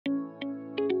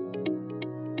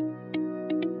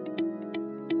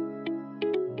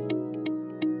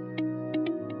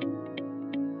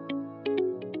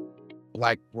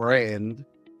Black BRAND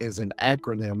is an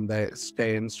acronym that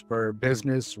stands for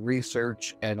Business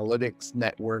Research, Analytics,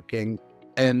 Networking,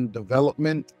 and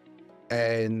Development.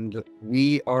 And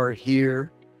we are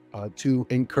here to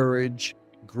encourage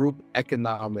group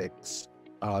economics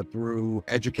through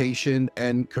education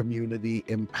and community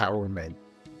empowerment.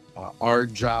 Our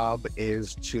job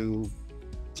is to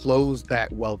close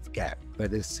that wealth gap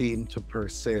that is seen to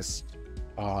persist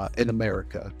in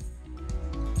America.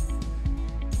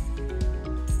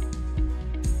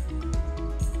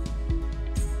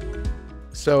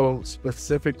 So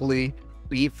specifically,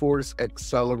 B-Force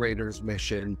Accelerator's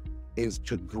mission is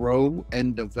to grow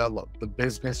and develop the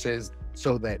businesses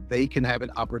so that they can have an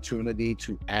opportunity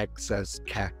to access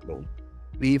capital.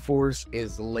 B-Force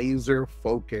is laser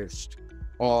focused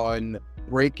on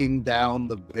breaking down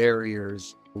the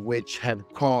barriers which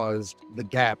have caused the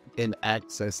gap in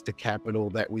access to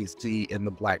capital that we see in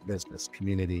the Black business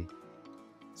community.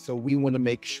 So we want to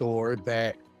make sure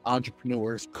that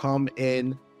entrepreneurs come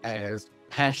in as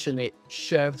passionate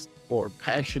chefs or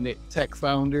passionate tech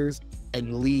founders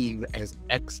and leave as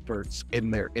experts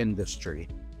in their industry,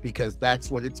 because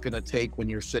that's what it's going to take when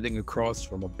you're sitting across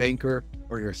from a banker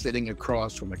or you're sitting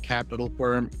across from a capital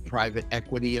firm, private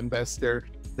equity investor.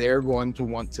 They're going to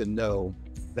want to know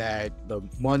that the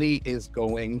money is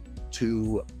going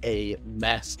to a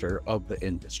master of the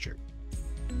industry.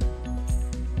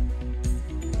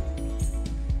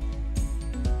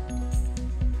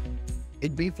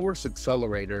 In B-Force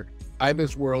Accelerator,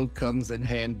 IBISWorld comes in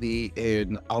handy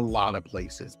in a lot of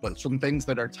places, but some things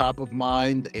that are top of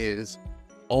mind is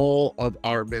all of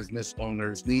our business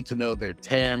owners need to know their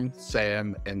TAM,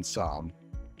 SAM, and SOM.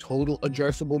 Total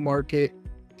addressable market,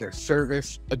 their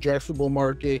service addressable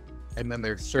market, and then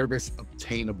their service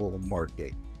obtainable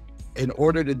market. In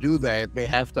order to do that, they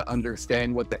have to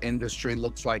understand what the industry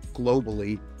looks like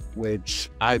globally, which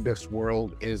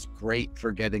IBISWorld is great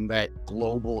for getting that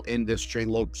global industry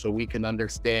look so we can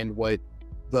understand what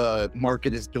the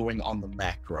market is doing on the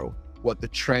macro, what the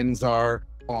trends are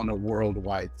on a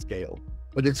worldwide scale.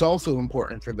 But it's also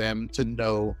important for them to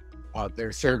know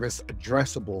their service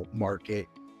addressable market,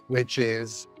 which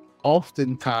is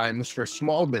oftentimes for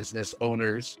small business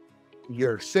owners,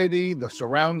 your city, the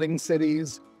surrounding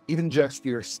cities, even just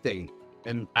your state.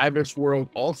 And IBISWorld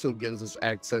also gives us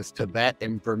access to that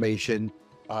information,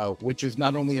 which is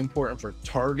not only important for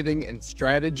targeting and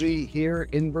strategy here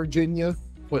in Virginia,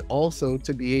 but also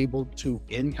to be able to,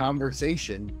 in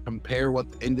conversation, compare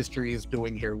what the industry is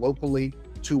doing here locally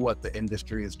to what the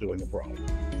industry is doing abroad.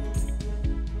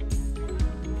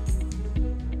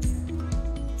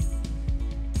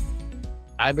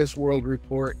 IBISWorld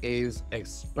report is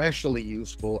especially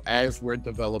useful as we're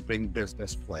developing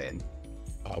business plan.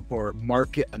 For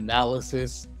market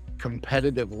analysis,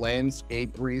 competitive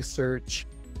landscape research,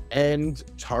 and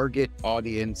target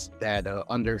audience data,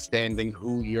 understanding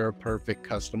who your perfect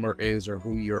customer is or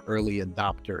who your early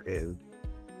adopter is.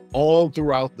 All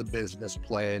throughout the business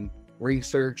plan,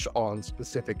 research on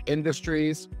specific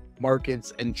industries,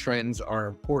 markets, and trends are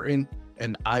important,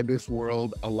 and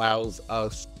IBISWorld allows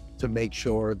us to make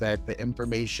sure that the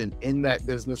information in that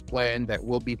business plan that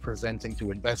we'll be presenting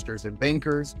to investors and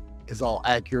bankers is all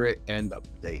accurate and up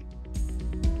to date.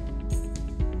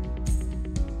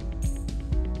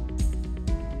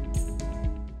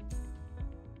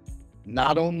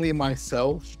 Not only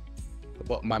myself,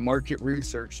 but my market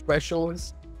research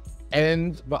specialists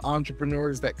and the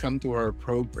entrepreneurs that come to our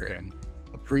program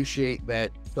appreciate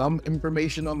that some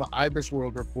information on the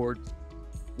IBISWorld reports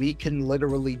we can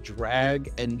literally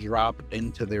drag and drop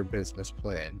into their business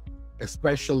plan,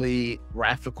 especially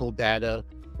graphical data,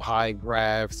 pie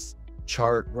graphs,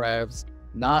 chart graphs.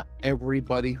 Not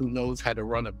everybody who knows how to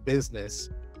run a business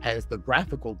has the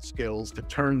graphical skills to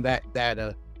turn that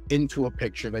data into a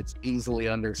picture that's easily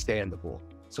understandable.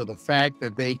 So the fact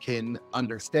that they can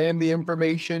understand the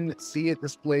information, see it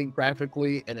displayed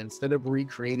graphically, and instead of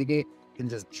recreating it, can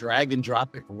just drag and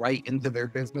drop it right into their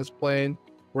business plan,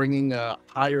 bringing a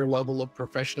higher level of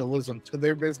professionalism to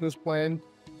their business plan,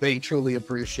 they truly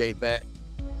appreciate that.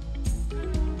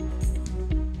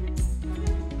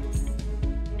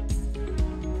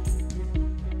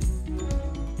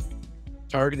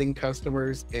 Targeting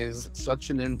customers is such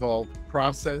an involved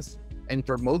process. And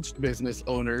for most business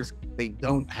owners, they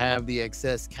don't have the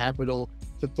excess capital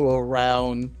to throw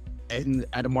around and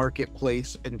at a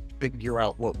marketplace and figure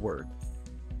out what works.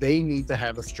 They need to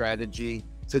have a strategy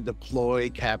to deploy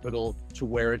capital to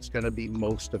where it's going to be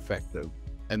most effective.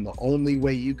 And the only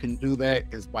way you can do that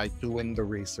is by doing the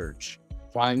research,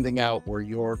 finding out where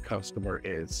your customer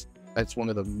is. That's one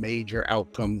of the major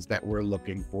outcomes that we're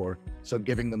looking for. So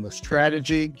giving them the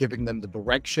strategy, giving them the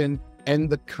direction, and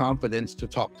the confidence to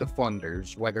talk to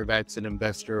funders, whether that's an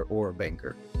investor or a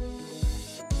banker.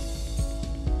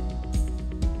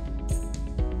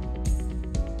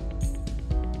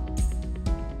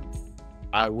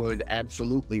 I would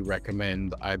absolutely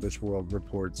recommend IBISWorld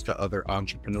reports to other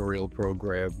entrepreneurial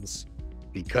programs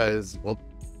because, well,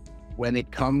 when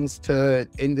it comes to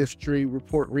industry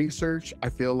report research, I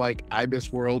feel like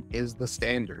IBISWorld is the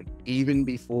standard. Even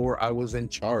before I was in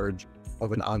charge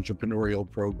of an entrepreneurial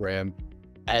program,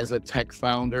 as a tech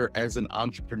founder, as an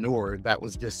entrepreneur, that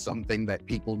was just something that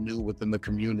people knew within the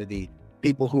community.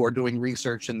 People who are doing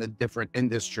research in the different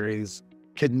industries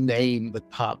can name the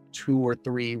top 2 or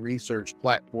 3 research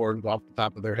platforms off the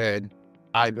top of their head.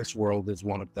 IBISWorld is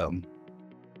one of them.